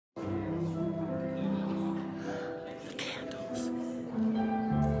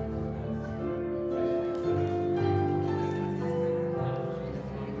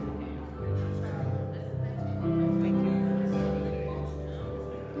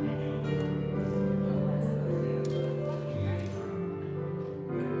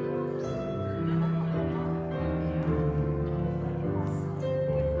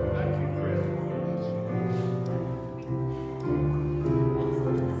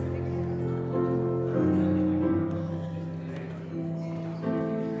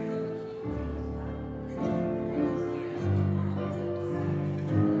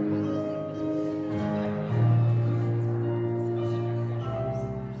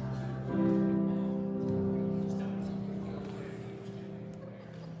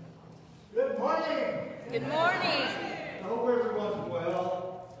Good morning. I hope everyone's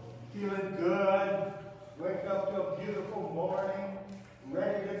well, feeling good, wake up to a beautiful morning,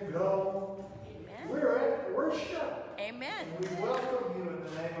 ready to go. Amen. We're at worship. Amen. And we welcome you in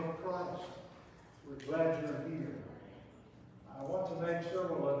the name of Christ. We're glad you're here. I want to make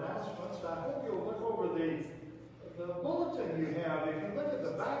several announcements. I hope you'll look over the bulletin you have. If you look at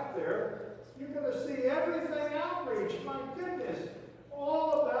the back there, you're going to see everything outreach. My goodness,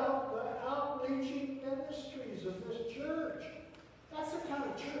 all about the outreaching ministries of this church. That's the kind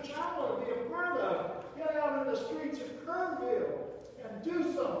of church I want to be a part of. Get out in the streets of Kerrville and do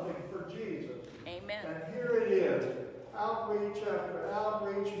something for Jesus. Amen. And here it is. Outreach after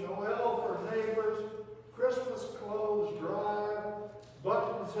outreach. Noel for neighbors. Christmas clothes drive.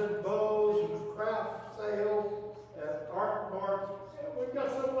 Buttons and bows. Craft sales at Art Mart. We've got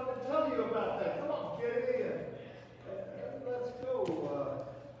someone to tell you about that. Come on, get in. Let's go.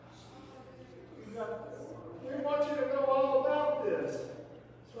 We want you to know all about this.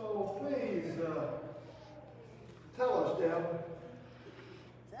 So please, tell us, Deb.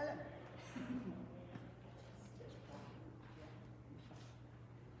 Tell him.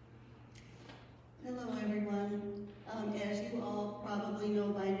 Hello, everyone. As you all probably know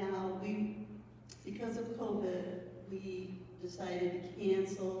by now, because of COVID, we decided to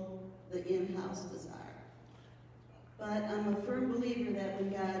cancel the in-house bazaar. But I'm a firm believer that when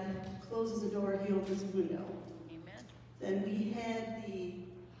God closes a door, He opens a window. Amen. Then we had the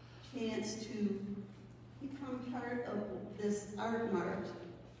chance to become part of this art mart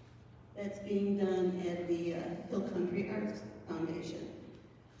that's being done at the Hill Country Arts Foundation.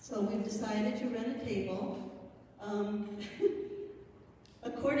 So we've decided to rent a table.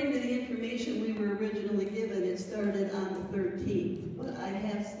 According to the information we were originally given, it started on the 13th, but I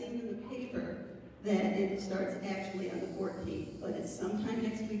have seen in the paper that it starts actually on the 14th, but it's sometime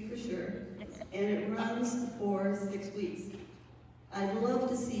next week for sure, and it runs for 6 weeks. I'd love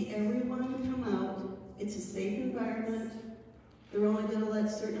to see everyone come out. It's a safe environment. They're only going to let a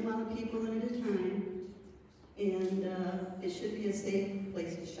certain amount of people in at a time, and it should be a safe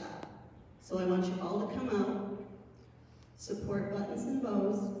place to shop. So I want you all to come out, support Buttons and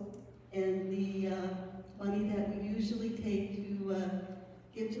Bows, and the money that we usually take to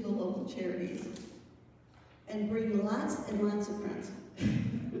give to the local charities, and bring lots and lots of friends.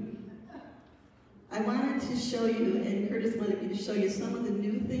 I wanted to show you, and Curtis wanted me to show you some of the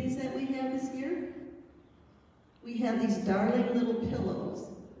new things that we have this year. We have these darling little pillows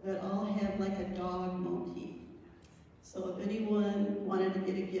that all have like a dog motif. So if anyone wanted to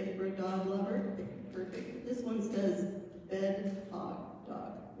get a gift for a dog lover, perfect. This one says bed, hog,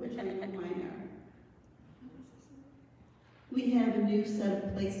 dog, which I know mine are. We have a new set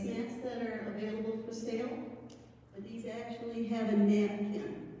of placemats that are available for sale. But these actually have a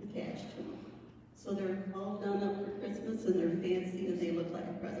napkin attached to them. So they're all done up for Christmas and they're fancy and they look like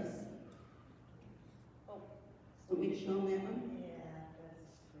a present. Oh, want me to show them that one? Yeah, that's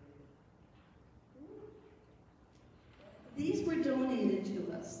true. These were donated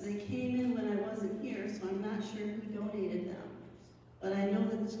to us. They came in when I wasn't here, so I'm not sure who donated them. But I know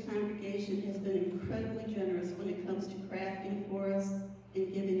that this congregation has been incredibly generous when it comes to crafting for us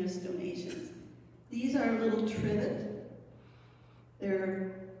and giving us donations. These are a little trivet.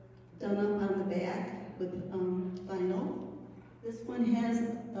 They're done up on the back with vinyl. This one has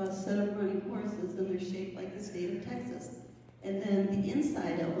a set of running horses and they're shaped like the state of Texas. And then the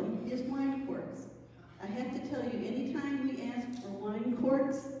inside of them is wine corks. I have to tell you, anytime we ask for wine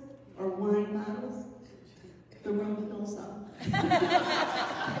corks or wine bottles, the room fills up.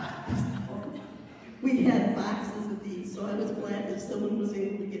 We had boxes of these, so I was glad that someone was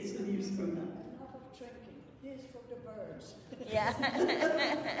able to get some use from them. Enough of drinking. Here's for the birds. Yeah. Here's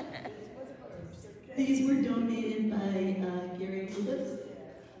for the birds. Okay. These were donated by Gary Lewis,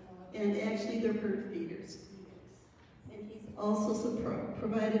 and actually they're bird feeders. And he's also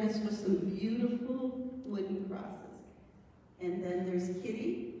provided us with some beautiful wooden crosses. And then there's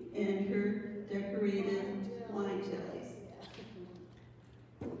Kitty and her decorated wine jellies.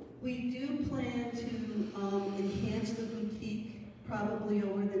 We do plan to enhance the boutique probably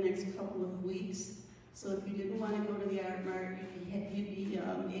over the next couple of weeks. So if you didn't want to go to the Art Mart, you'd be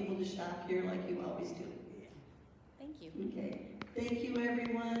able to shop here like you always do. Thank you. Okay. Thank you,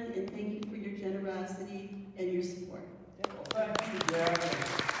 everyone, and thank you for your generosity and your support. Well, thank you, Deb.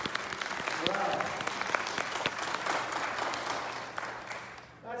 Wow.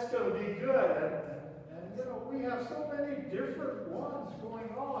 That's going to be good. And you know, we have so many different ones going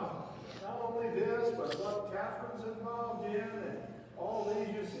on. Not only this, but what Catherine's involved in, and all these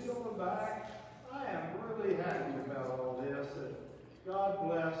you see on the back. I am really happy about all this. And God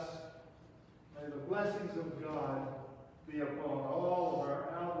bless. May the blessing blessings of God be upon all of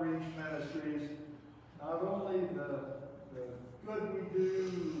our outreach ministries, not only the good we do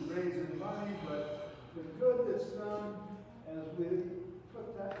raising money, but the good that's done as we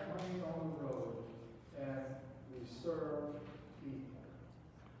put that money on the road and we serve people.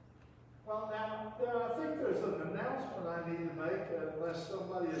 Well, now, I think there's an announcement I need to make, unless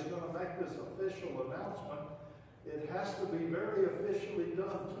somebody is going to make this official announcement. It has to be very officially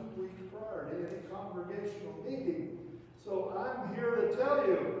done 2 weeks prior to any congregational meeting. So I'm here to tell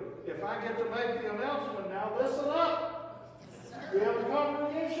you, if I get to make the announcement now, listen up. We have a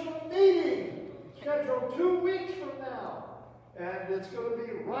congregational meeting scheduled 2 weeks from now. And it's going to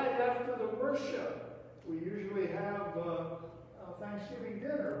be right after the worship. We usually have Thanksgiving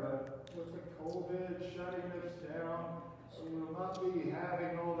dinner, but with the COVID shutting us down, we will not be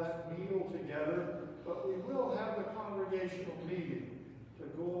having all that meal together, but we will have the congregational meeting to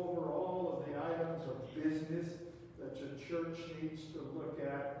go over all of the items of business that the church needs to look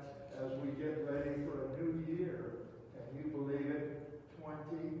at as we get ready for a new year. And you believe it,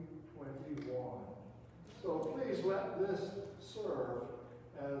 2021. So please let this serve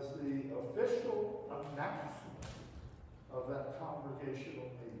as the official announcement of that congregational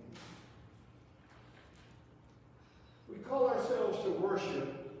meeting. We call ourselves to worship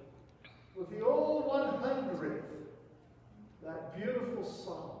with the old 100th, that beautiful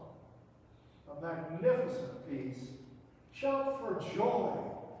song, a magnificent piece. Shout for joy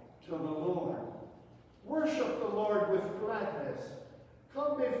to the Lord. Worship the Lord with gladness.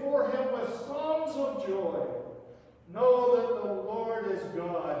 Come before him with songs of joy. Know that the Lord is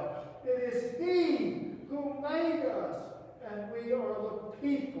God. It is he who made us, and we are the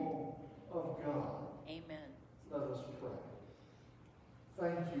people of God. Amen. Let us pray.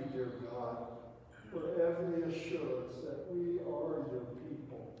 Thank you, dear God, for every assurance that we are your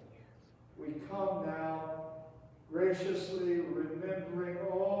people. We come now graciously remembering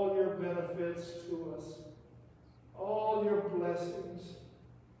all your benefits to us, all your blessings.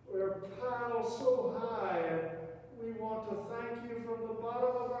 We're piled so high, and we want to thank you from the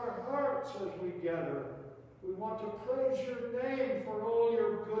bottom of our hearts as we gather. We want to praise your name for all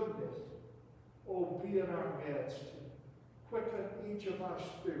your goodness. Oh, be in our midst. Quicken each of our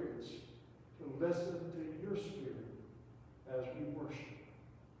spirits to listen to your spirit as we worship.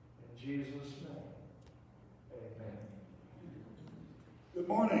 In Jesus' name, amen. Good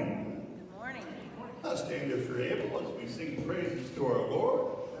morning. Good morning. Stand if you're able as we sing praises to our Lord.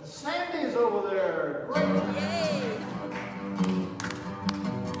 And Sandy's over there. Great. Yay!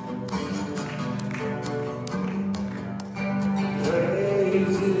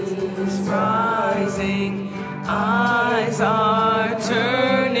 Praises rising, eyes are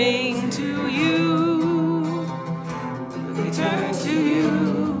turning to you. We turn to you.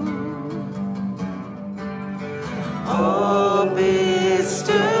 Hope is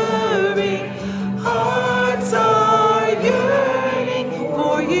stirring, hearts are yearning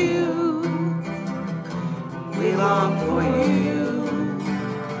for you. We long for you.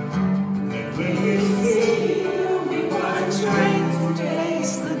 When we see you, we find strength to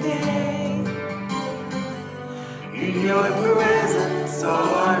face the day. In your presence,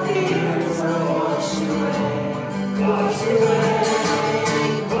 all our fears are washed away. Washed away.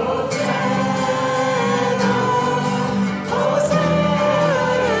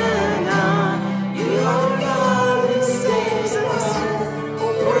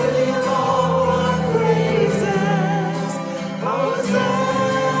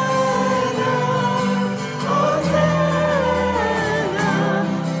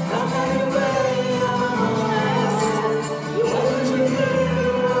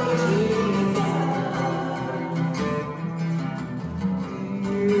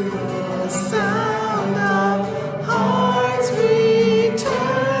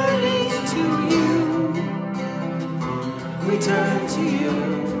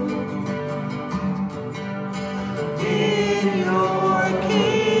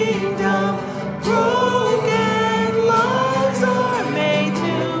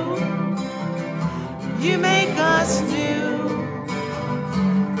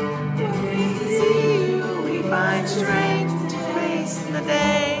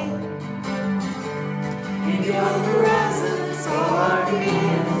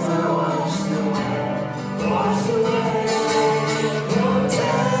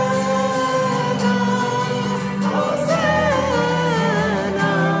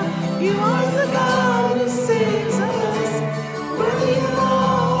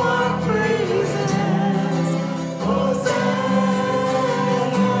 Hosanna,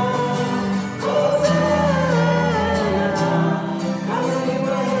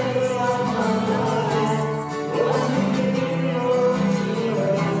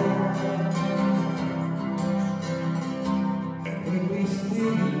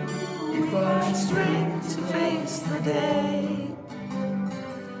 and strength to face the day.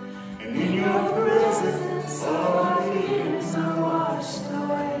 And in your presence, all our fears are washed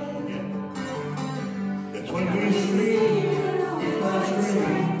away. That's when we sleep, we find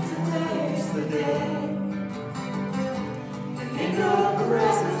strength to face the day. And in your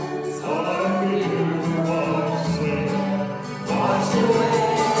presence, all our fears are washed away. washed away.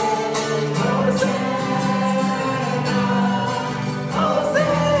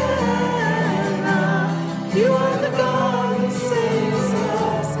 Hosanna, you are the God who saves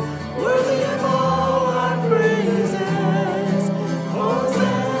us, worthy of all our praises.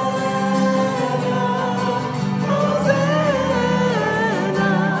 Hosanna, Hosanna,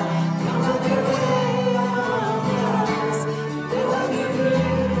 come on your way among us, they love you,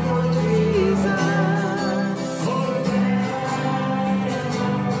 Lord Jesus.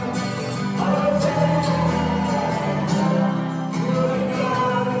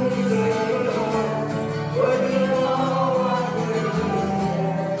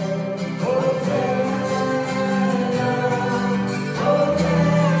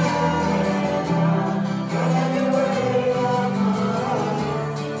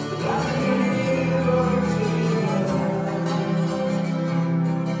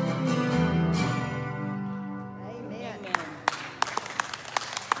 Amen.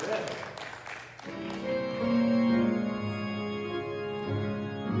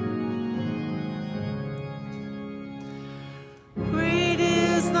 Great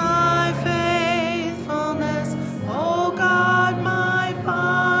is thy faithfulness, O God, my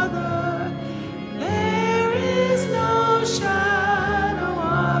Father. There is no shadow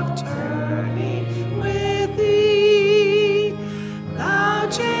of turning with thee. Thou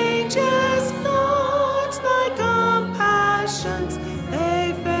changest not, thy compassions,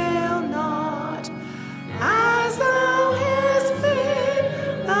 they fail not. As thou hast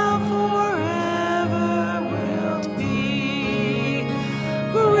been, thou forever wilt be.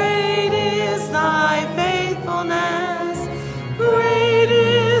 Great is thy faithfulness, great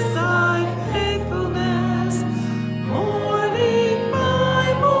is thy faithfulness. Morning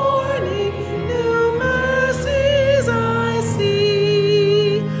by morning, new mercies I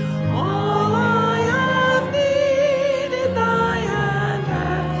see. All I have needed, thy hand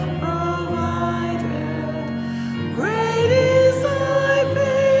hath provided. Great is thy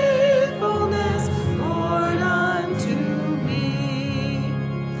faithfulness, Lord, unto me.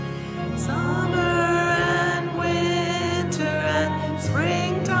 Summer and winter and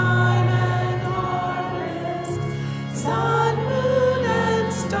springtime and harvest, sun, moon,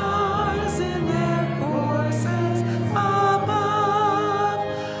 and stars in their courses above,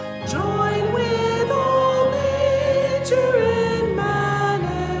 join with all nature in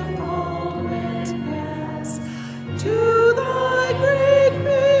manifold witness to thy great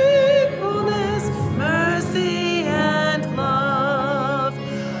faithfulness, mercy, and love.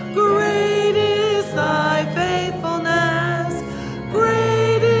 Great is thy faithfulness,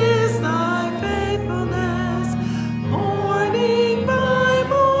 great is thy faithfulness. Morning by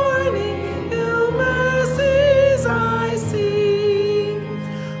morning, new mercies I see.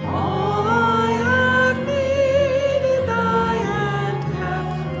 All I have needed, thy hand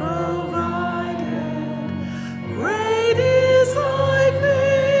hath provided. Great is thy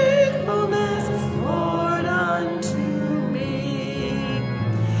faithfulness, Lord, unto me.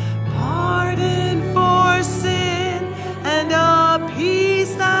 Pardon for sin and a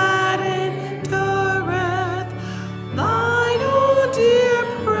peace that endureth, thine own dear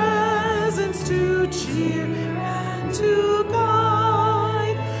presence to cheer and to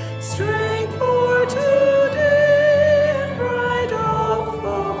guide, strength for today and bright hope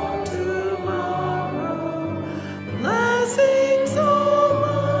for tomorrow. Blessings all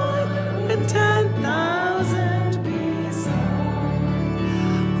mine with 10,000 beside.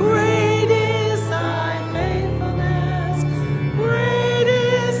 Great is thy faithfulness, great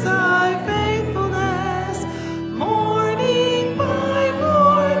is thy faithfulness. Morning by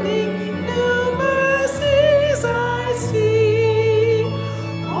morning, new mercies I see.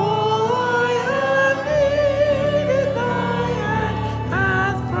 All I have needed, thy hand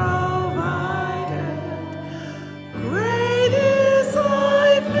hath provided. Great is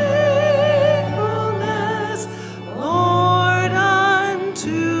thy faithfulness, Lord,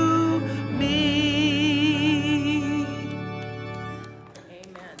 unto me.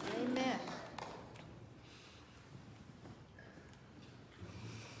 Amen. Amen.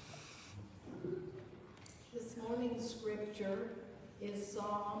 This morning's scripture is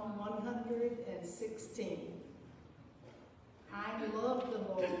Psalm 116. I love the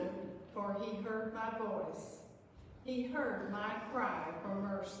Lord, for he heard my voice. He heard my cry for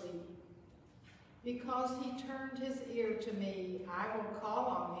mercy. Because he turned his ear to me, I will call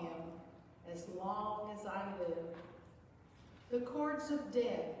on him as long as I live. The cords of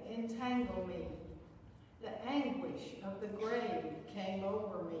death entangle me. The anguish of the grave came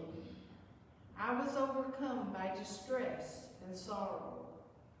over me. I was overcome by distress and sorrow.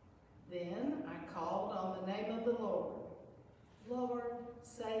 Then I called on the name of the Lord. Lord,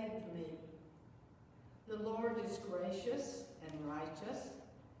 save me. The Lord is gracious and righteous.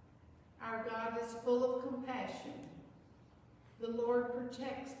 Our God is full of compassion. The Lord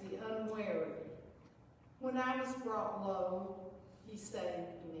protects the unwary. When I was brought low, he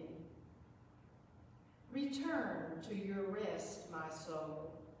saved me. Return to your rest, my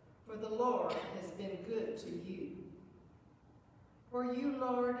soul, for the Lord has been good to you. For you,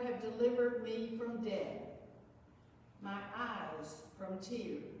 Lord, have delivered me from death, my eyes from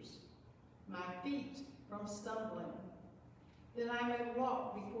tears, my feet from stumbling, that I may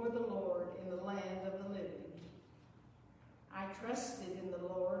walk before the Lord in the land of the living. I trusted in the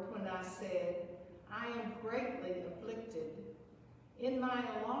Lord when I said, I am greatly afflicted. In my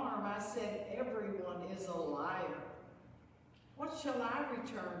alarm I said, everyone is a liar. What shall I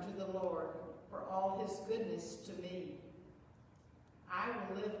return to the Lord for all his goodness to me? I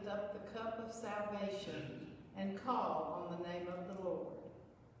will lift up the cup of salvation and call on the name of the Lord.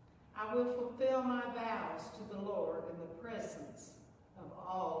 I will fulfill my vows to the Lord in the presence of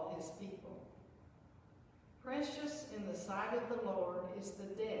all his people. Precious in the sight of the Lord is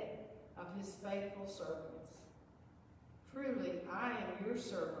the death of his faithful servants. Truly, I am your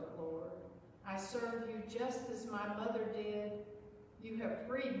servant, Lord. I serve you just as my mother did. You have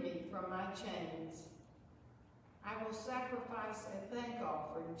freed me from my chains. I will sacrifice a thank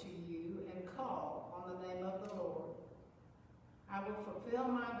offering to you and call on the name of the Lord. I will fulfill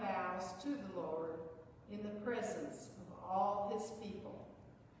my vows to the Lord in the presence of all his people,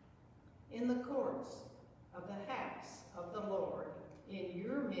 in the courts of the house of the Lord, in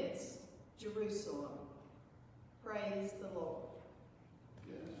your midst, Jerusalem. Praise the Lord.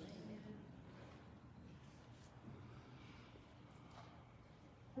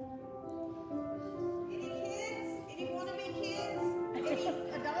 Any kids? Any wannabe kids? Any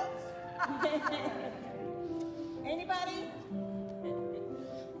adults? Anybody?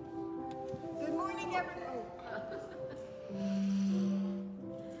 Good morning, everyone.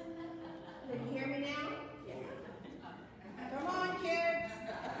 Can you hear me now? Yeah. Come on, kids.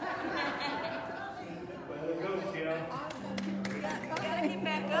 Way to go, Kim. Awesome. Gotta get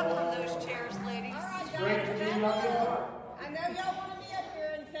back up from those chairs, ladies. All right, Great to guys. be on your heart. I know y'all want to be up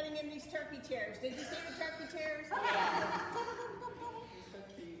here and sitting in these turkey chairs. Did you see the turkey chairs?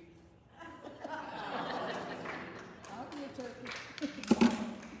 I'll be a turkey.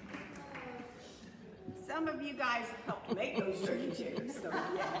 Some of you guys helped make those turkey chairs, so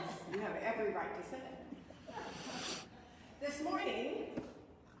yes, you have every right to sit. This morning,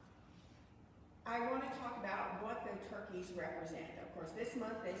 I want to talk about what the turkeys represent. Of course, this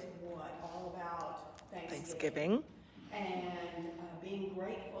month is what? All about Thanksgiving. And being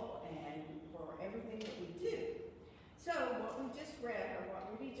grateful and for everything that we do. So what we just read, or what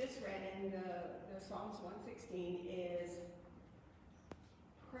we just read in the Psalms 116 is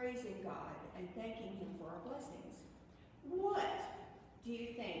praising God and thanking him for our blessings. What do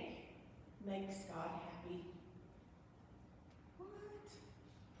you think makes God happy? What?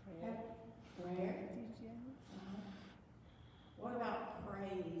 Prayer? What about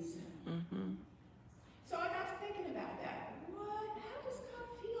praise? Mm-hmm. So I got to thinking about that. How does God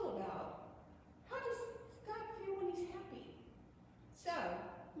feel how does God feel when he's happy? So,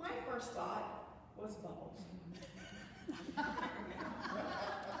 my first thought was bubbles.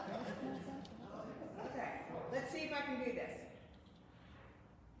 Okay, let's see if I can do this.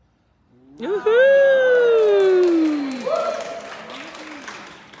 Woohoo!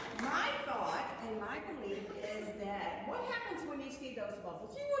 My thought and my belief is that what happens when you see those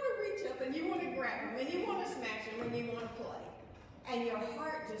bubbles? You want to reach up and you want to grab them and you want to smash them and you want to play. And your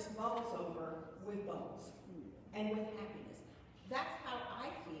heart just bubbles over with bubbles and with happiness. That's how I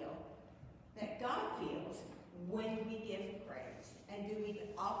feel that God feels when we give praise. And do we do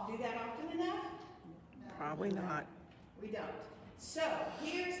that often enough? Probably not. We don't. So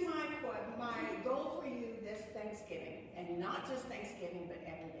here's my goal for you this Thanksgiving, and not just Thanksgiving, but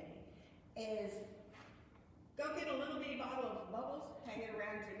every day, is go get a little bitty bottle of bubbles, hang it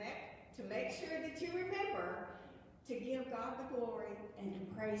around your neck to make sure that you remember to give God the glory and to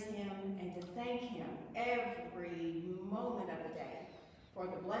praise him and to thank him every moment of the day for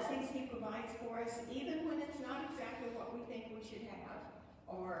the blessings he provides for us, even when it's not exactly what we think we should have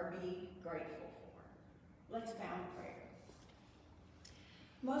or be grateful for. Let's bow in prayer.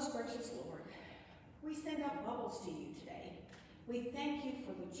 Most gracious Lord, We send up bubbles to you today. We thank you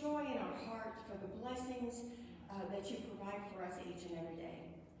for the joy in our hearts, for the blessings that you provide for us each and every day.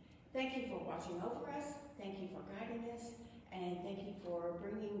 Thank you for watching over us. Thank you for guiding us. And thank you for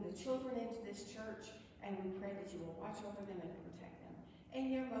bringing the children into this church. And we pray that you will watch over them and protect them.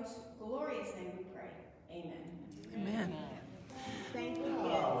 In your most glorious name we pray. Amen. Amen. Thank you,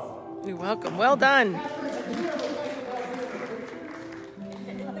 kids. You're welcome. Well done.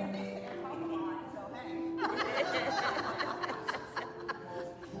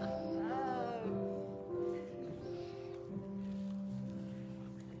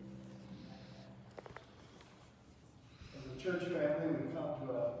 Church family, we come to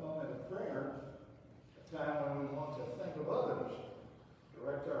a moment of prayer, a time when we want to think of others,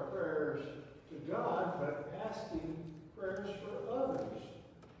 direct our prayers to God, but asking prayers for others,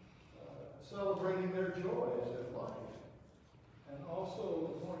 celebrating their joys in life, and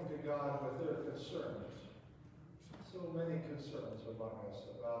also going to God with their concerns. So many concerns among us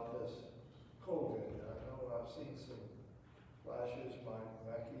about this COVID. I know I've seen some flashes. Mike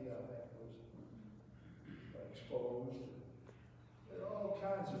Mackey, I think, was exposed. There are all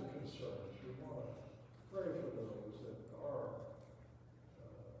kinds of concerns. We want to pray for those that are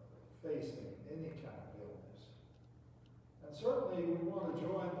facing any kind of illness. And certainly we want to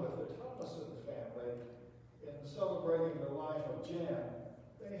join with the Thomason family in celebrating the life of Jan.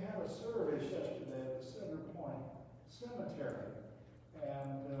 They had a service yesterday at the Center Point Cemetery,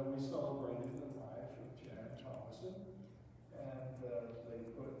 and we celebrated the life of Jan Thomason, and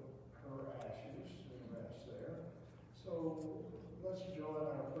they put her ashes to rest there. So let's join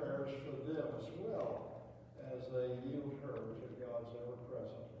our prayers for them as well as they yield her to God's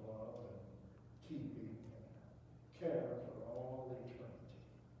ever-present love and keeping and care for all eternity.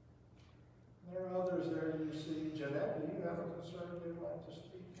 There are others there you see. Jeanette, do you have a concern you'd like to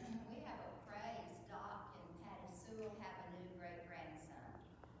speak? We have a praise. Doc and Patty Sewell have a new great-grandson.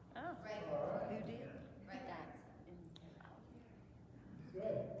 Oh, All right. who did? Great-grandson.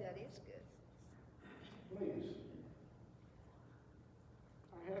 Good. That is good. Please.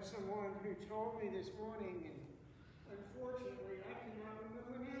 I have someone who told me this morning, and unfortunately I cannot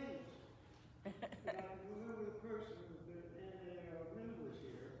remember names. But I remember the person and the members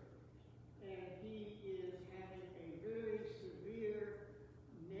here, and he is having a very severe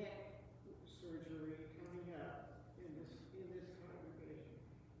neck surgery coming up in this congregation.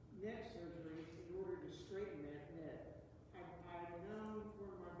 Neck surgery in order to straighten that neck. I've known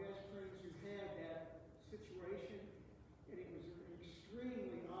one of my best friends who had that situation, and it was an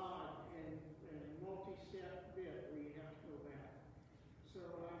extremely odd and multi-step bit where you have to go back. So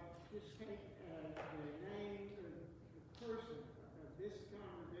I just take the name of the person of this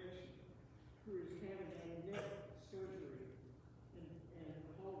congregation who is having a neck surgery and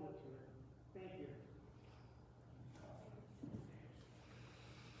hold it to it. Thank you.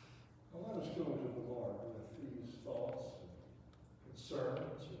 Well, let us go to the Lord with these thoughts,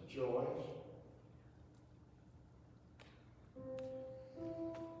 concerns, and joys.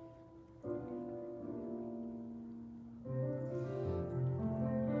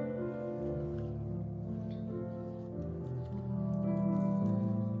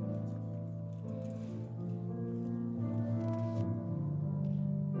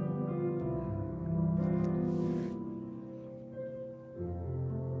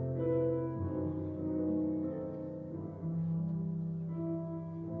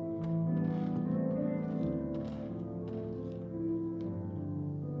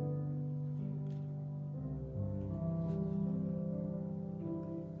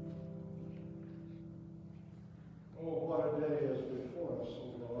 Oh, what a day is before us,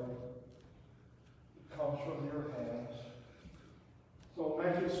 O Lord. It comes from your hands. So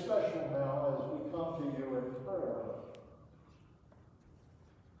make it special now as we come to you in prayer.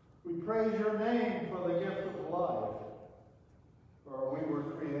 We praise your name for the gift of life, for we were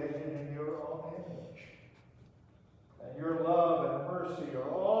created in your own image. And your love and mercy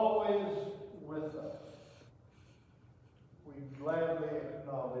are always with us. We gladly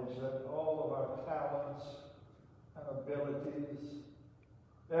acknowledge that all of our talents and abilities,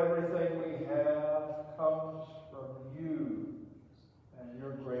 everything we have comes from you and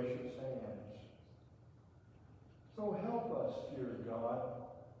your gracious hands. So help us, dear God,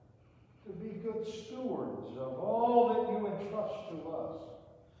 to be good stewards of all that you entrust to us.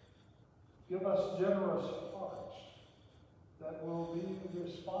 Give us generous hearts that will be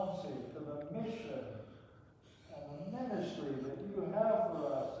responsive to the mission and the ministry that you have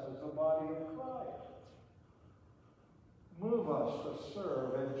for us as the body of Christ. Move us to serve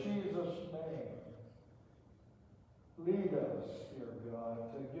in Jesus' name. Lead us, dear God,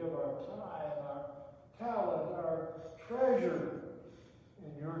 to give our time, our treasure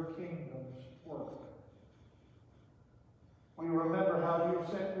in your kingdom's work. We remember how you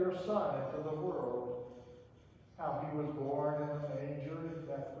sent your Son into the world, how he was born in a manger in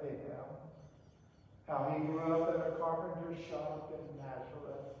Bethlehem, how he grew up in a carpenter's shop in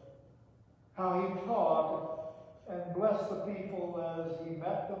Nazareth, how he taught and blessed the people as he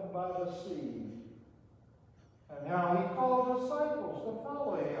met them by the sea, and how he called disciples to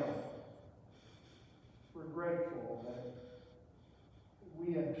follow him. We're grateful that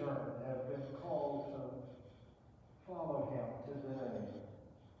we in turn have been called to follow him today.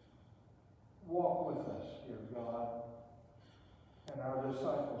 Walk with us, dear God, in our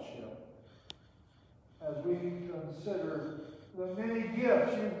discipleship as we consider the many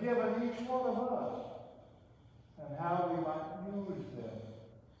gifts you've given each one of us and how we might use them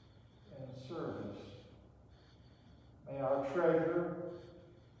in service. May our treasure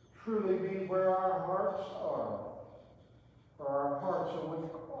truly be where our hearts are, for our hearts are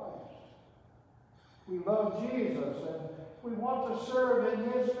with Christ. We love Jesus and we want to serve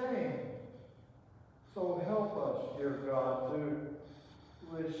in his name. So help us, dear God, to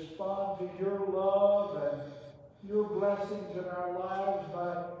respond to your love and your blessings in our lives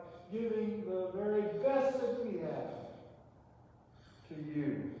by giving the very best that we have to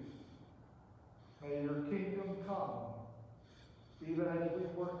you. May your kingdom come, even as we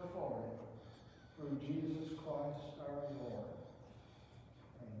work for it, through Jesus Christ our Lord.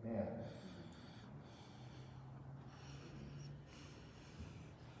 Amen.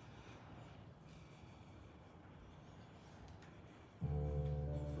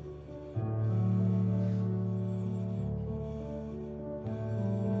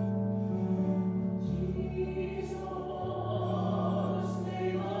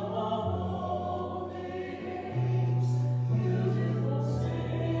 Beautiful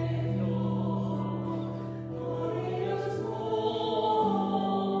Savior,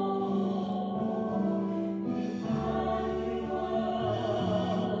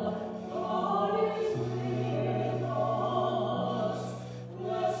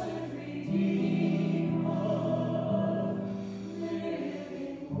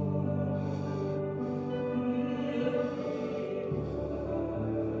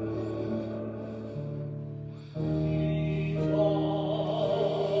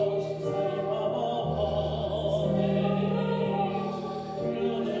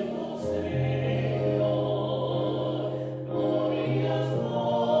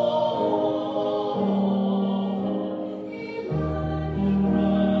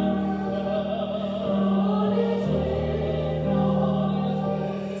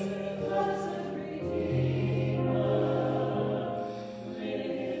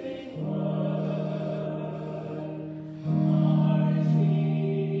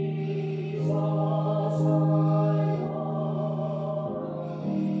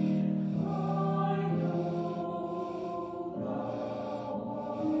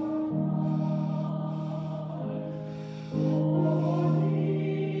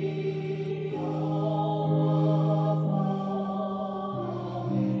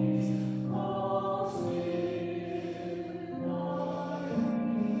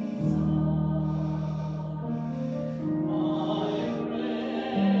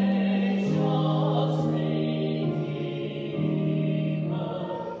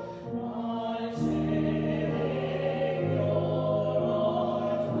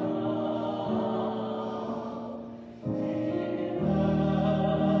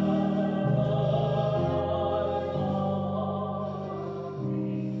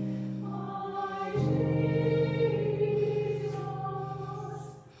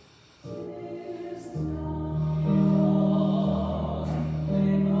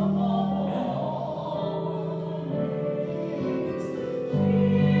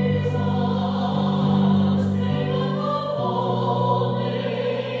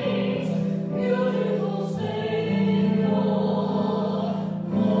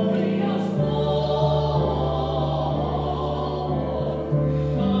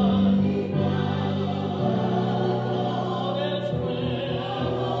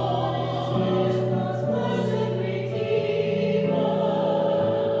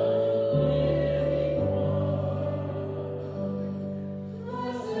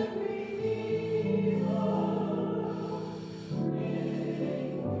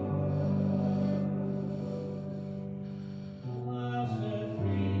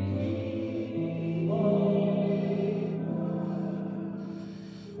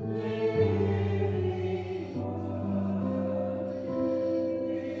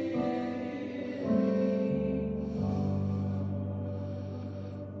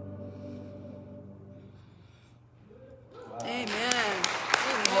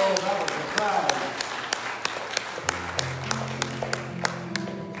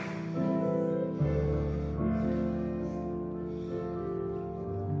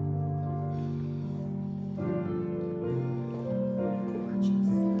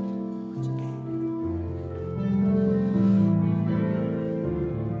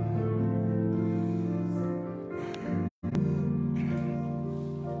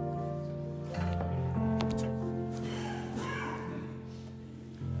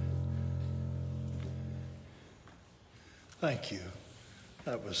 Thank you.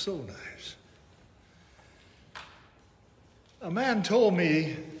 That was so nice. A man told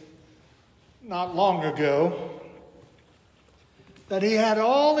me not long ago that he had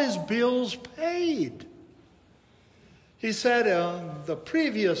all his bills paid. He said on the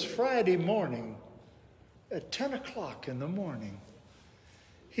previous Friday morning at 10 o'clock in the morning,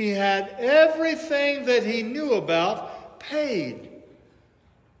 he had everything that he knew about paid.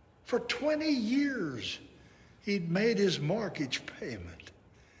 For 20 years, he'd made his mortgage payment.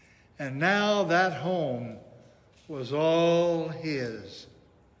 And now that home was all his.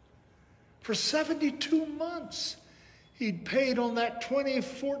 For 72 months, he'd paid on that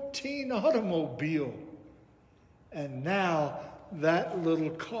 2014 automobile. And now that little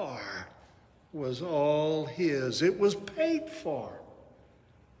car was all his. It was paid for.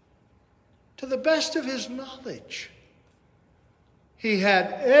 To the best of his knowledge, he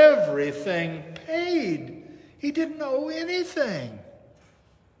had everything paid. He didn't owe anything.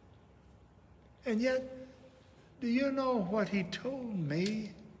 And yet, do you know what he told me?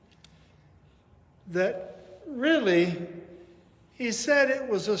 That really, he said it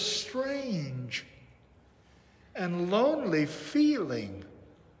was a strange and lonely feeling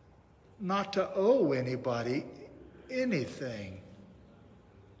not to owe anybody anything.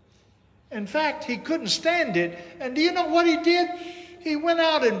 In fact, he couldn't stand it. And do you know what he did? He went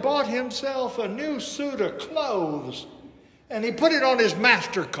out and bought himself a new suit of clothes. And he put it on his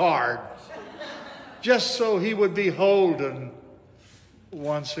MasterCard. Just so he would be holden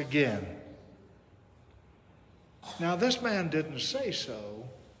once again. Now, this man didn't say so.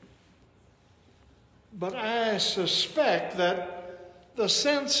 But I suspect that the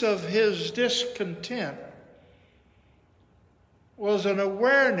sense of his discontent was an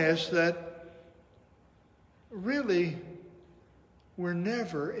awareness that really we're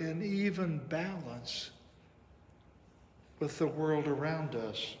never in even balance with the world around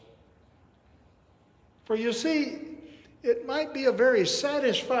us. For you see, it might be a very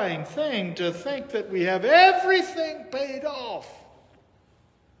satisfying thing to think that we have everything paid off.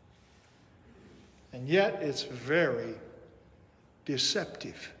 And yet it's very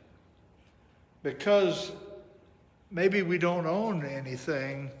deceptive. Because maybe we don't owe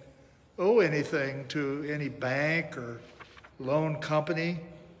anything to any bank or loan company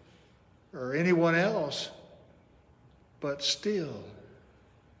or anyone else. But still,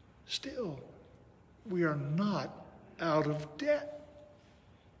 we are not out of debt.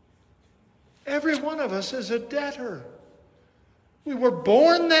 Every one of us is a debtor. We were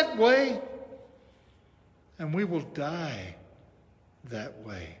born that way, and we will die that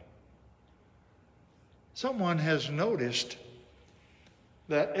way. Someone has noticed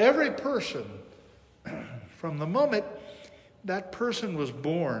that every person, from the moment that person was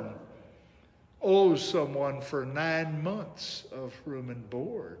born, owes someone for 9 months of room and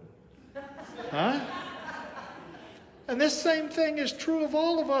board. Huh? And this same thing is true of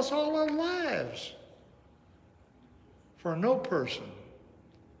all of us all our lives. For no person,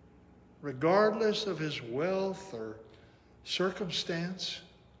 regardless of his wealth or circumstance,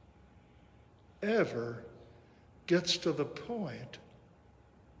 ever gets to the point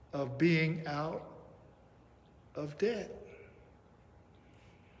of being out of debt.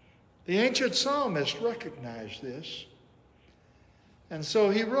 The ancient psalmist recognized this. And so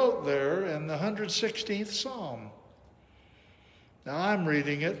he wrote there in the 116th Psalm. Now I'm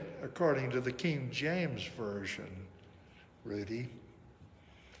reading it according to the King James Version, Rudy.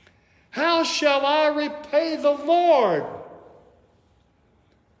 How shall I repay the Lord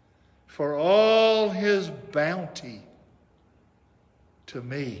for all his bounty to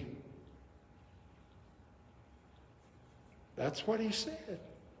me? That's what he said.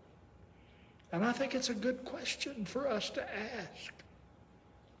 And I think it's a good question for us to ask.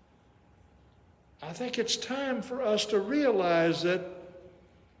 I think it's time for us to realize that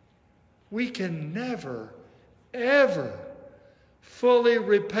we can never, ever fully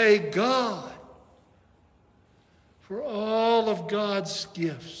repay God for all of God's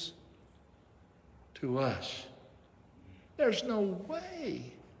gifts to us. There's no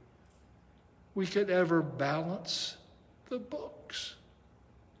way we could ever balance the books.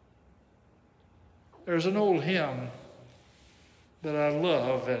 There's an old hymn that I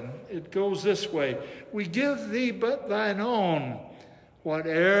love, and it goes this way. We give thee but thine own,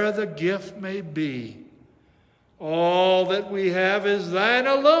 whate'er the gift may be. All that we have is thine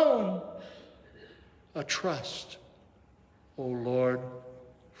alone, a trust, O Lord,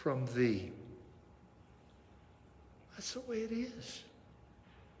 from thee. That's the way it is.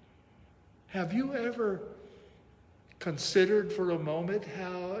 Have you ever considered for a moment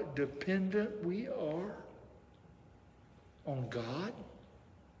how dependent we are on God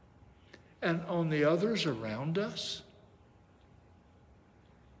and on the others around us?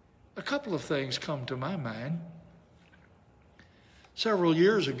 A couple of things come to my mind. Several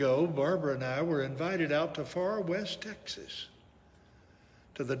years ago, Barbara and I were invited out to far west Texas,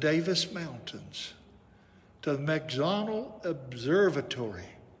 to the Davis Mountains, to the McDonald Observatory.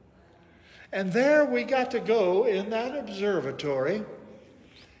 And there we got to go in that observatory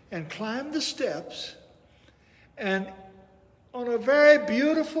and climb the steps. And on a very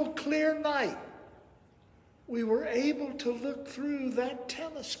beautiful, clear night, we were able to look through that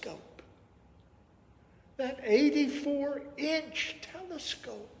telescope, that 84-inch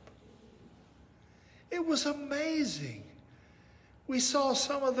telescope. It was amazing. We saw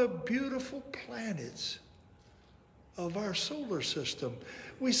some of the beautiful planets of our solar system.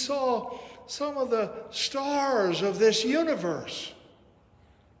 We saw some of the stars of this universe.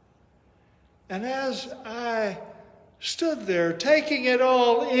 And as I stood there taking it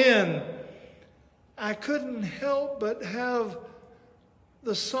all in, I couldn't help but have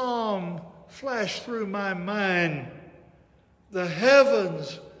the song flash through my mind. The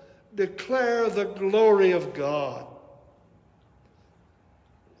heavens declare the glory of God.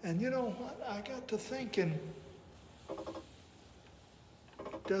 And you know what? I got to thinking,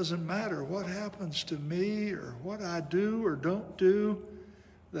 it doesn't matter what happens to me or what I do or don't do,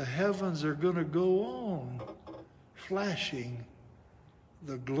 the heavens are going to go on flashing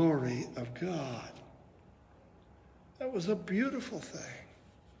the glory of God. That was a beautiful thing,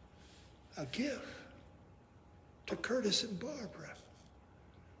 a gift to Curtis and Barbara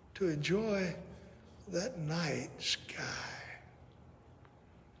to enjoy that night sky.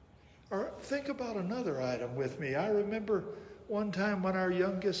 Or think about another item with me. I remember one time when our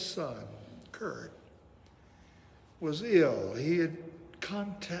youngest son, Kurt, was ill. He had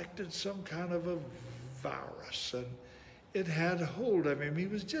contacted some kind of a virus, and it had hold of him. He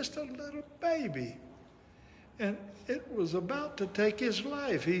was just a little baby, and it was about to take his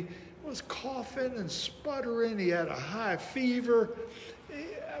life. He was coughing and sputtering. He had a high fever.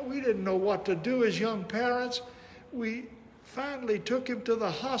 We didn't know what to do as young parents. We finally took him to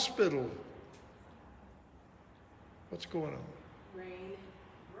the hospital. What's going on? Rain.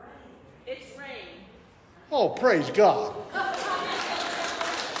 It's rain. Oh, praise God.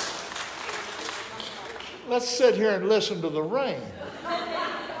 Let's sit here and listen to the rain.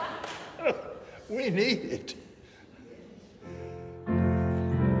 We need it.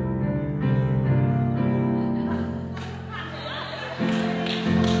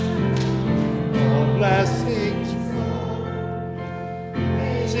 All blessings flow.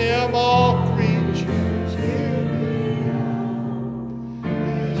 Praise Him, all creatures hear me out.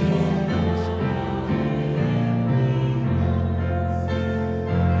 His voice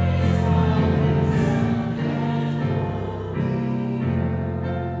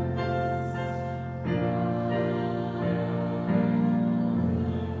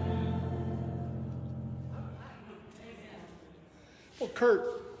Well,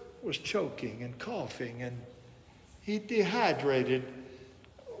 Kurt was choking and coughing, and he dehydrated.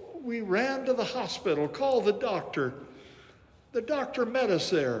 We ran to the hospital, called the doctor. The doctor met us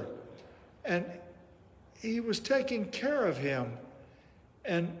there, and he was taking care of him.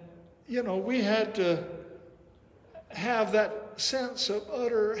 And, you know, we had to have that sense of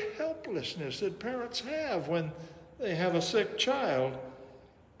utter helplessness that parents have when they have a sick child.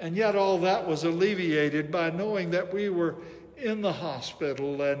 And yet all that was alleviated by knowing that we were in the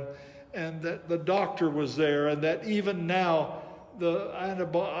hospital and that the doctor was there, and that even now the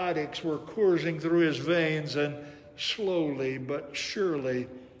antibiotics were coursing through his veins, and slowly but surely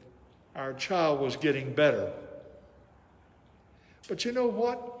our child was getting better. But you know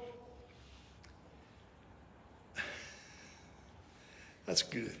what? That's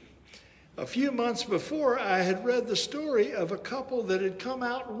good. A few months before, I had read the story of a couple that had come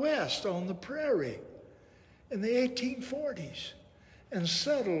out west on the prairie in the 1840s and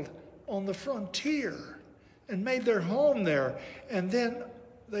settled on the frontier and made their home there. And then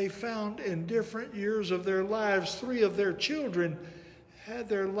they found in different years of their lives, 3 of their children had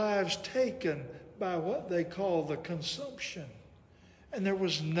their lives taken by what they call the consumption. And there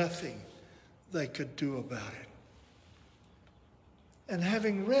was nothing they could do about it. And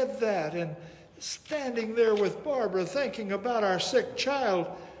having read that and standing there with Barbara thinking about our sick child,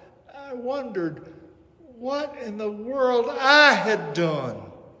 I wondered what in the world I had done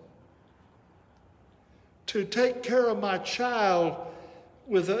to take care of my child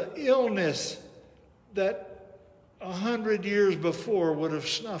with an illness that 100 years before would have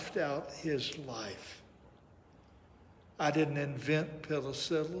snuffed out his life. I didn't invent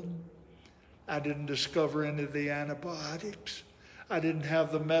penicillin. I didn't discover any of the antibiotics. I didn't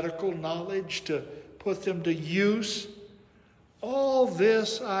have the medical knowledge to put them to use. All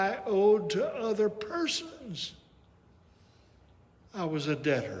this I owed to other persons. I was a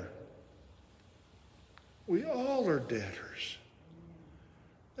debtor. We all are debtors.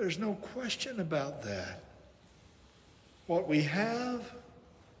 There's no question about that. What we have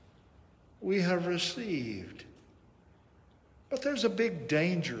received. But there's a big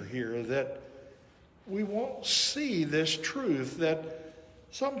danger here that we won't see this truth, that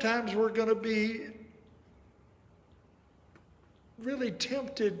sometimes we're going to be really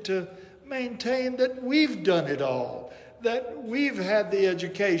tempted to maintain that we've done it all, that we've had the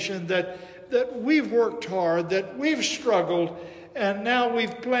education, that we've worked hard, that we've struggled, and now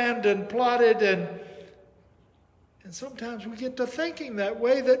we've planned and plotted, and sometimes we get to thinking that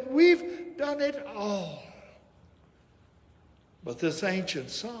way, that we've done it all. But this ancient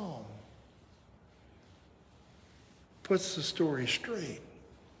psalm puts the story straight,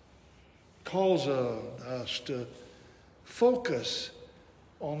 calls us to focus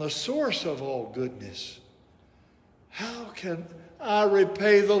on the source of all goodness. How can I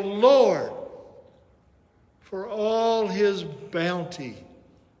repay the Lord for all his bounty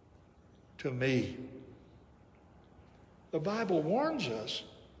to me? The Bible warns us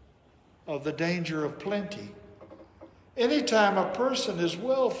of the danger of plenty. Anytime a person is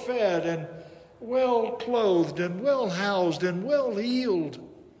well fed and well clothed and well housed and well healed,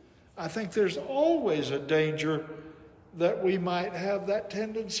 I think there's always a danger that we might have that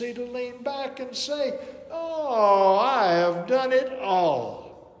tendency to lean back and say, "Oh, I have done it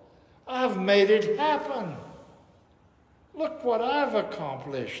all. I've made it happen. Look what I've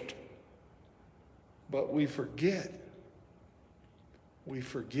accomplished." But we forget.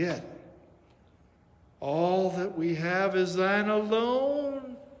 All that we have is thine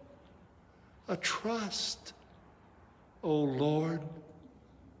alone, a trust, O Lord,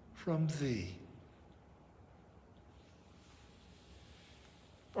 from thee.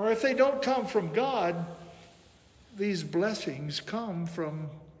 Or if they don't come from God, these blessings come from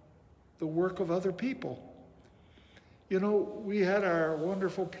the work of other people. You know, we had our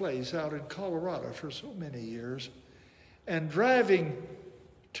wonderful place out in Colorado for so many years, and driving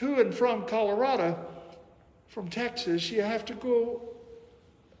to and from Colorado, from Texas, you have to go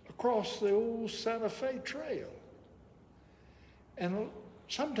across the old Santa Fe Trail. And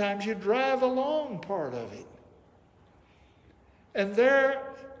sometimes you drive along part of it. And there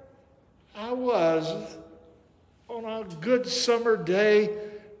I was on a good summer day,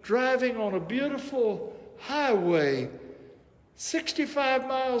 driving on a beautiful highway, 65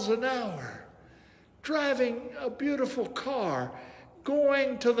 miles an hour, driving a beautiful car,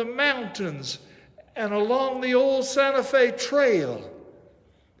 going to the mountains and along the old Santa Fe Trail.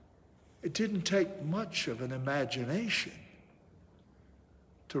 It didn't take much of an imagination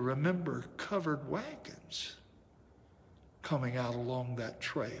to remember covered wagons coming out along that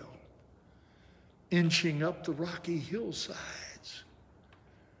trail, inching up the rocky hillsides,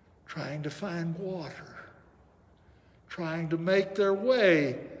 trying to find water, trying to make their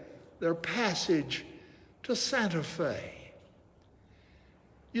way, their passage to Santa Fe.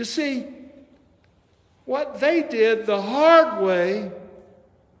 You see, what they did the hard way,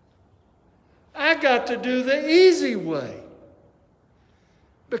 I got to do the easy way.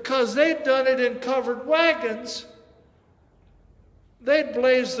 Because they'd done it in covered wagons, they'd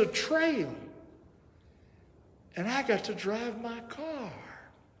blazed the trail. And I got to drive my car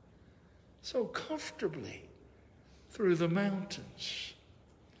so comfortably through the mountains.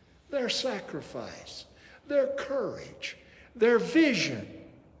 Their sacrifice, their courage, their vision.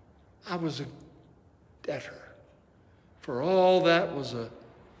 I was a debtor. For all that was a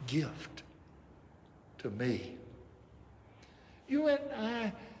gift to me. You and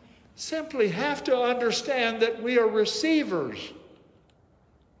I simply have to understand that we are receivers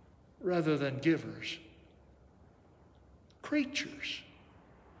rather than givers. Creatures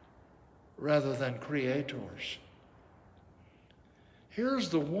rather than creators. Here's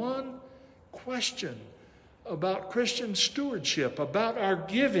the one question about Christian stewardship, about our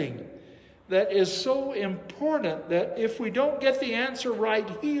giving, that is so important that if we don't get the answer right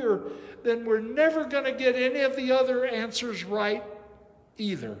here, then we're never going to get any of the other answers right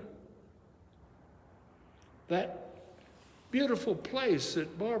either. That beautiful place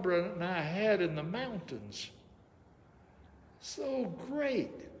that Barbara and I had in the mountains, so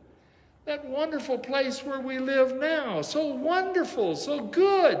great. That wonderful place where we live now, so wonderful, so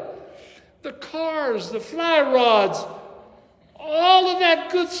good. The cars, the fly rods, all of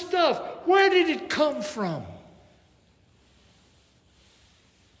that good stuff. Where did it come from?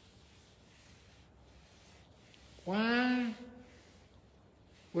 why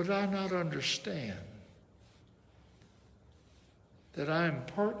would I not understand that I'm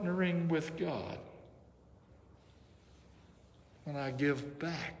partnering with God when I give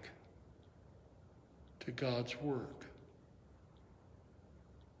back to God's work?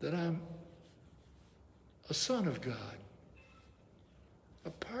 That I'm a son of God, a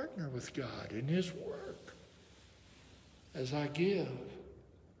partner with God in His work as I give.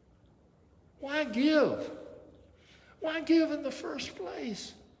 Why give? Why give in the first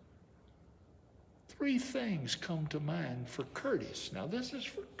place? 3 things come to mind for Curtis. Now, this is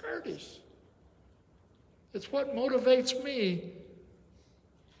for Curtis. It's what motivates me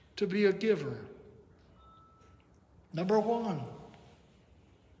to be a giver. Number 1,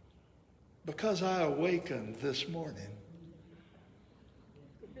 because I awakened this morning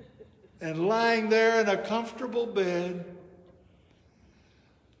and lying there in a comfortable bed,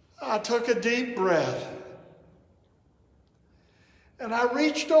 I took a deep breath and I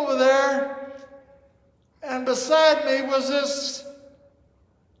reached over there, and beside me was this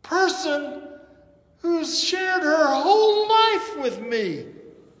person who's shared her whole life with me.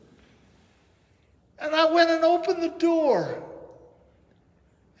 And I went and opened the door,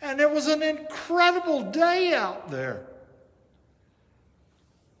 and it was an incredible day out there.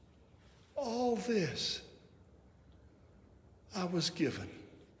 All this I was given.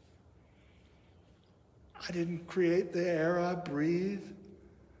 I didn't create the air I breathe.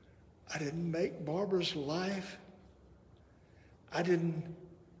 I didn't make Barbara's life. I didn't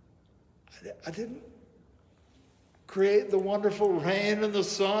create the wonderful rain and the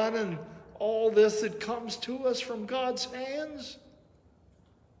sun and all this that comes to us from God's hands.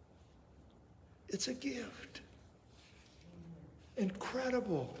 It's a gift.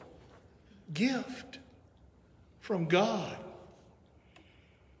 Incredible gift from God.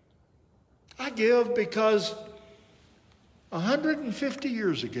 I give because 150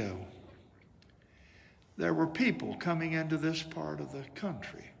 years ago, there were people coming into this part of the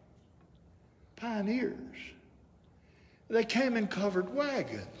country, pioneers. They came in covered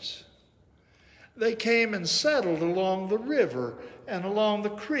wagons. They came and settled along the river and along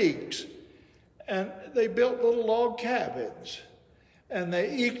the creeks, and they built little log cabins, and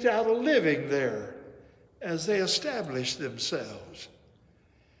they eked out a living there as they established themselves.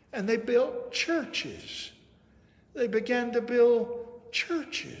 And they built churches. They began to build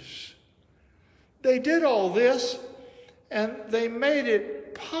churches. They did all this, and they made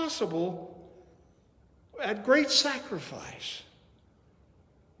it possible at great sacrifice.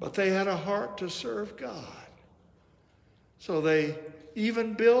 But they had a heart to serve God. So they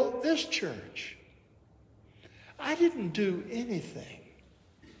even built this church. I didn't do anything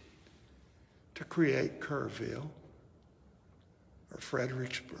to create Kerrville or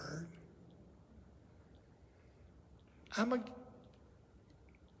Fredericksburg. I'm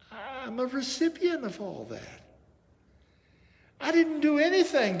a recipient of all that. I didn't do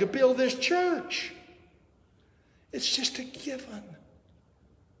anything to build this church. It's just a given.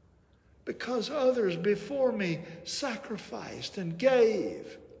 Because others before me sacrificed and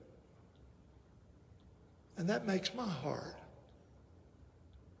gave. And that makes my heart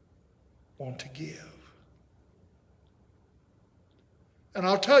want to give. And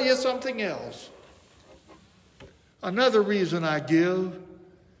I'll tell you something else. Another reason I give,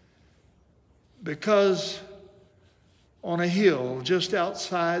 because on a hill just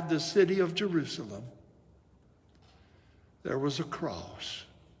outside the city of Jerusalem, there was a cross.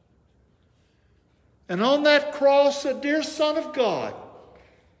 And on that cross, the dear Son of God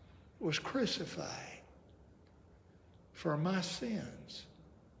was crucified for my sins,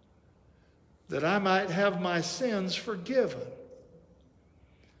 that I might have my sins forgiven,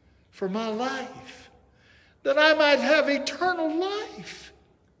 for my life, that I might have eternal life.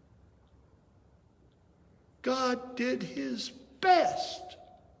 God did His best,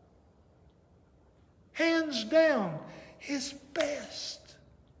 hands down, His best.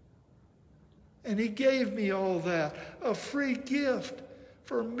 And He gave me all that, a free gift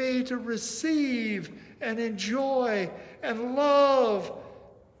for me to receive and enjoy and love.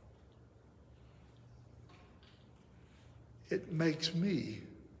 It makes me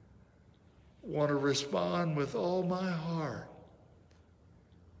want to respond with all my heart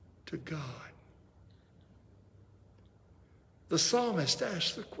to God. The psalmist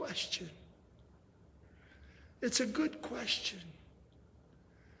asked the question. It's a good question.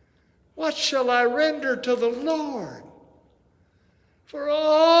 What shall I render to the Lord for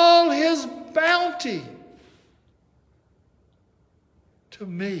all His bounty to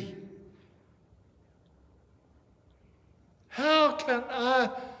me? How can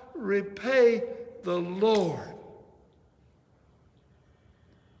I repay the Lord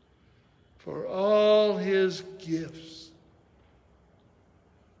for all his gifts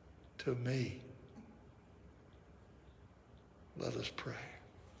to me. Let us pray.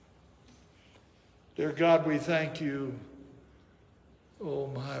 Dear God, we thank you. Oh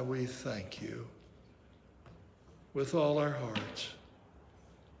my, we thank you with all our hearts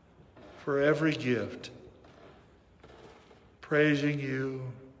for every gift, praising you,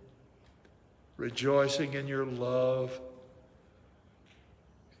 rejoicing in your love,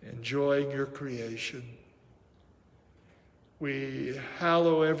 enjoying your creation. We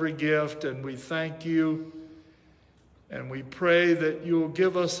hallow every gift and we thank you, and we pray that you'll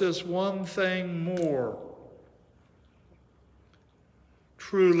give us this one thing more: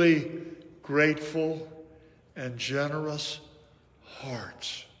 truly grateful and generous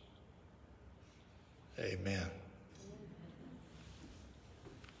hearts. Amen.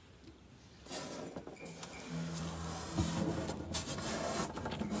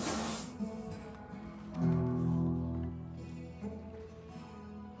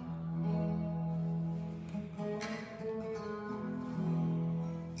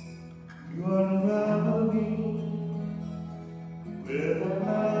 You unravel me with a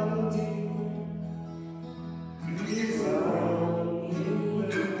melody. You surround me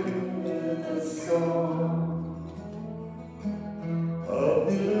with a song of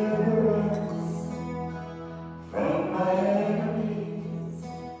deliverance from my enemies.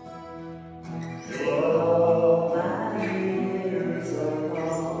 Till all my years are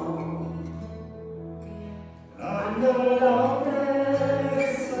gone, I'm no longer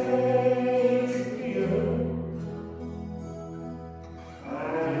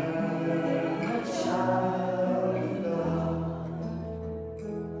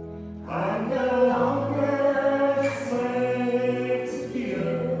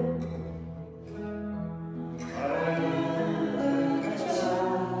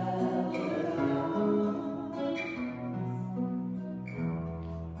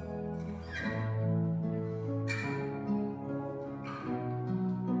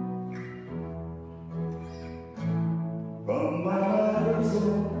from my mother's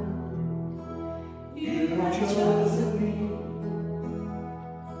womb, you have chosen me.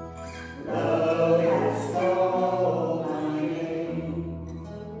 Love has called my name.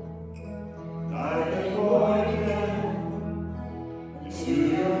 I am born again into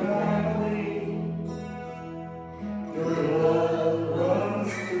your family. Your love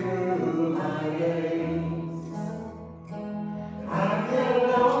runs through my veins. I'm no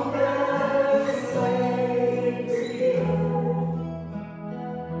longer a slave to you.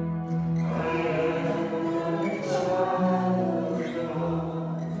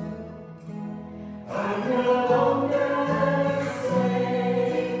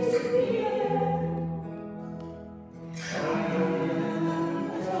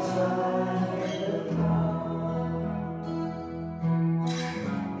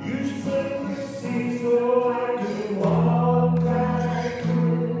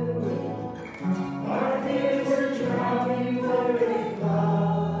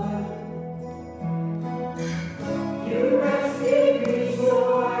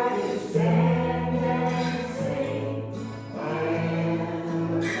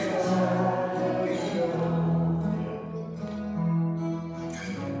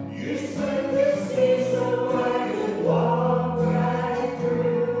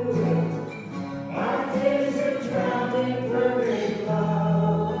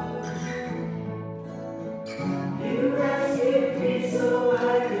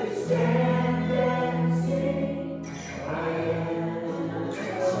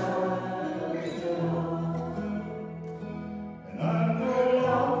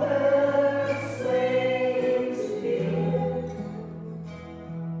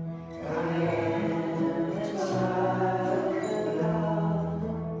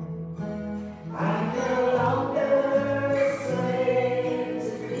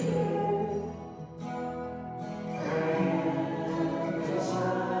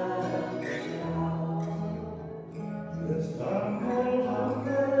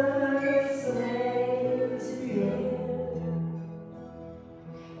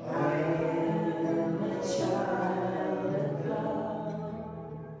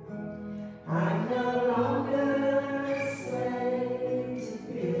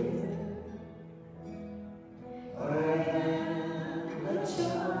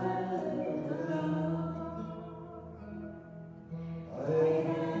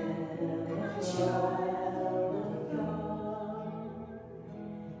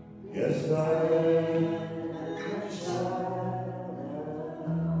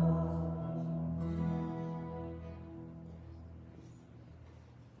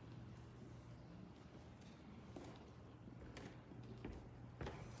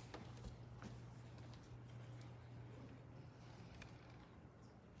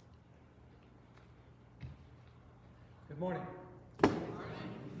 morning.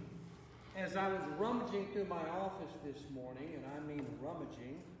 As I was rummaging through my office this morning, and I mean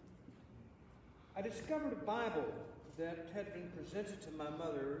rummaging, I discovered a Bible that had been presented to my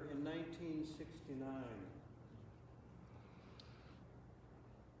mother in 1969.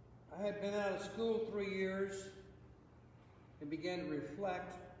 I had been out of school 3 years and began to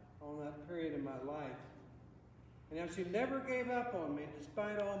reflect on that period in my life. And as she never gave up on me,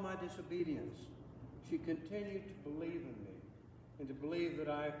 despite all my disobedience, she continued to believe in me and to believe that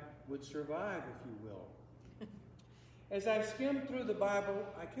I would survive, if you will. As I skimmed through the Bible,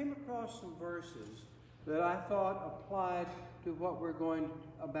 I came across some verses that I thought applied to what we're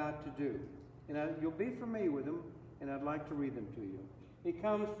about to do. And you'll be familiar with them, and I'd like to read them to you. It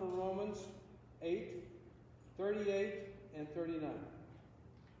comes from Romans 8, 38, and 39.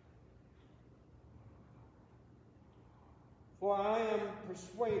 For I am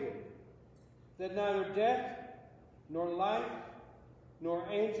persuaded that neither death, nor life, nor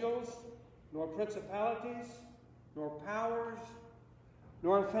angels, nor principalities, nor powers,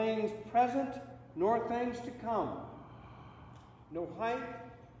 nor things present, nor things to come, no height,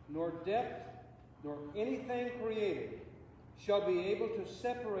 nor depth, nor anything created shall be able to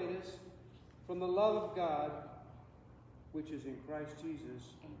separate us from the love of God, which is in Christ Jesus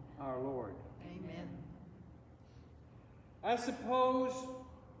our Lord. Amen. I suppose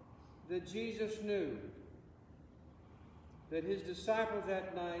that Jesus knew that his disciples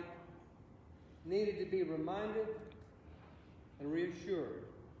that night needed to be reminded and reassured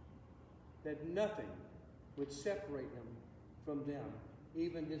that nothing would separate him from them,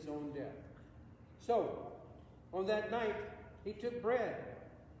 even his own death. So, on that night, he took bread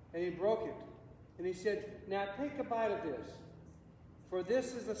and he broke it. And he said, now take a bite of this, for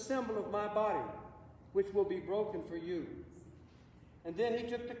this is a symbol of my body, which will be broken for you. And then he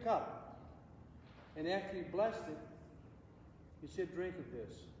took the cup, and after he blessed it, he said, drink of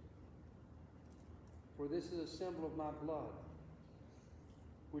this, for this is a symbol of my blood,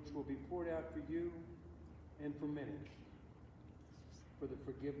 which will be poured out for you and for many, for the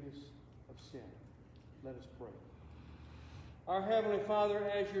forgiveness of sin. Let us pray. Our Heavenly Father,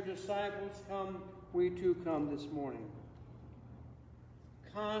 as your disciples come, we too come this morning,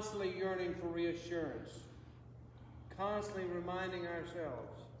 constantly yearning for reassurance, constantly reminding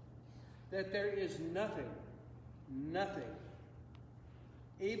ourselves that there is nothing,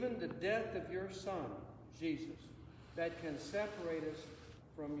 even the death of your Son, Jesus, that can separate us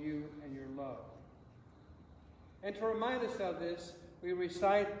from you and your love. And to remind us of this, we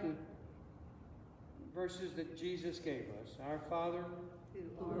recite the verses that Jesus gave us. Our Father,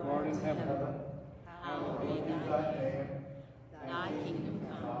 who art in heaven, hallowed be thy name. Thy kingdom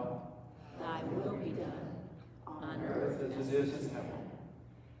come. Thy will be done, on earth as it is in heaven.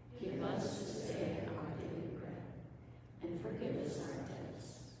 Give us this day our daily bread, and forgive us our debts,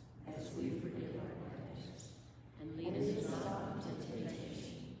 as we forgive our debtors. And lead us not into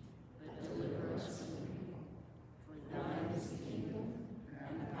temptation, but deliver us from evil. For thine is the kingdom,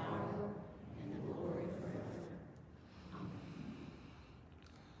 and the power, and the glory forever. Amen.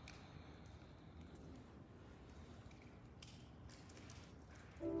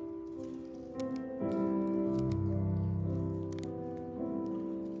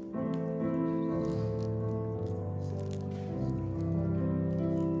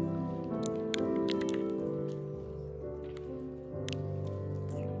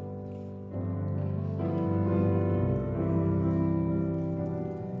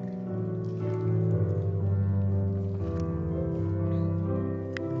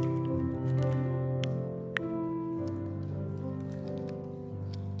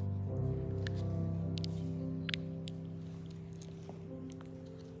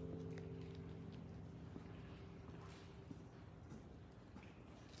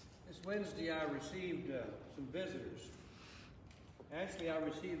 Wednesday, I received some visitors. Actually, I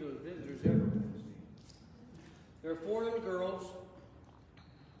receive those visitors every Wednesday. There are 4 little girls.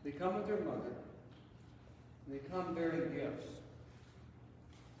 They come with their mother. And they come bearing gifts.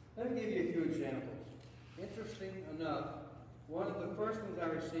 Let me give you a few examples. Interesting enough, one of the first ones I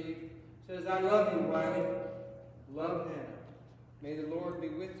received says, I love you, Wiley. Love, Hannah. May the Lord be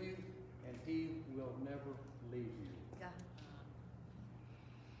with you, and he will never leave you.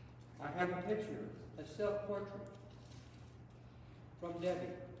 I have a picture, a self-portrait from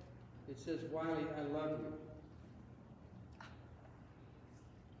Debbie. It says, Wiley, I love you.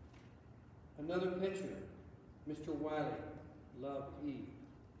 Another picture, Mr. Wiley, love Eve.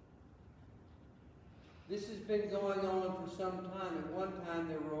 This has been going on for some time. At one time,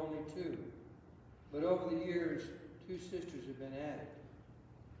 there were only 2. But over the years, 2 sisters have been added.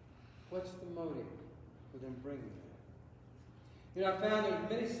 What's the motive for them bringing that? You know, I found there's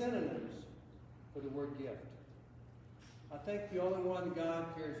many synonyms for the word gift. I think the only one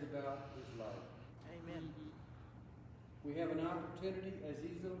God cares about is love. Amen. We have an opportunity, as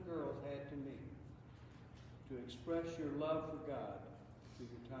these little girls had to me, to express your love for God through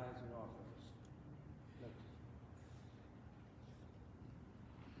your tithes and offerings.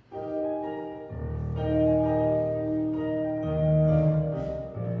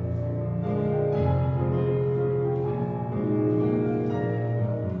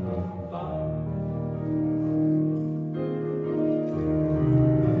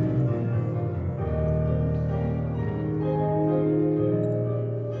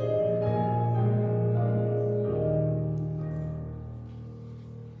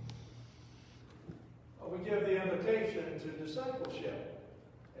 We give the invitation to discipleship,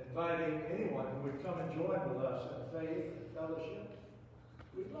 inviting anyone who would come and join with us in faith and fellowship.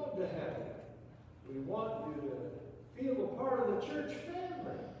 We'd love to have you. We want you to feel a part of the church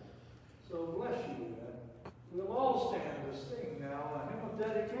family. So bless you. We'll all stand to sing now a hymn of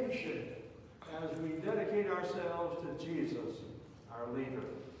dedication as we dedicate ourselves to Jesus, our leader.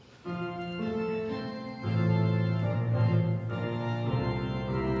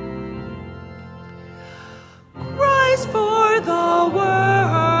 Christ for the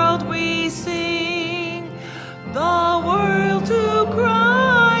world we sing, the world to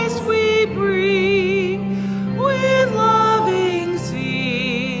Christ we bring, with loving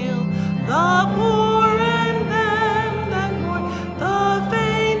zeal, the poor and them that mourn, the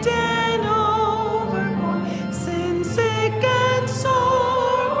faint and overborne, sin sick and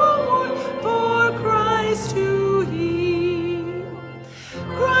sorrow worn, for Christ to heal.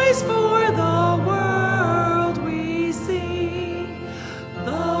 Christ for the world we sing,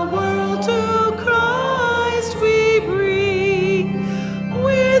 the world to Christ we bring,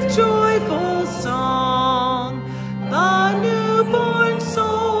 with joyful song, the newborn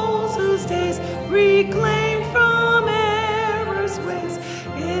souls whose days reclaimed from error's ways,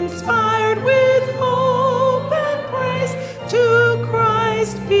 inspired with hope and praise, to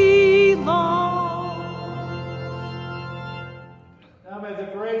Christ belong. Now may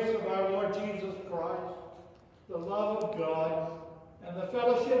the grace of our Lord Jesus Christ, the love of God, and the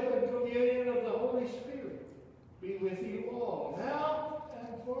fellowship and communion of the Holy Spirit be with you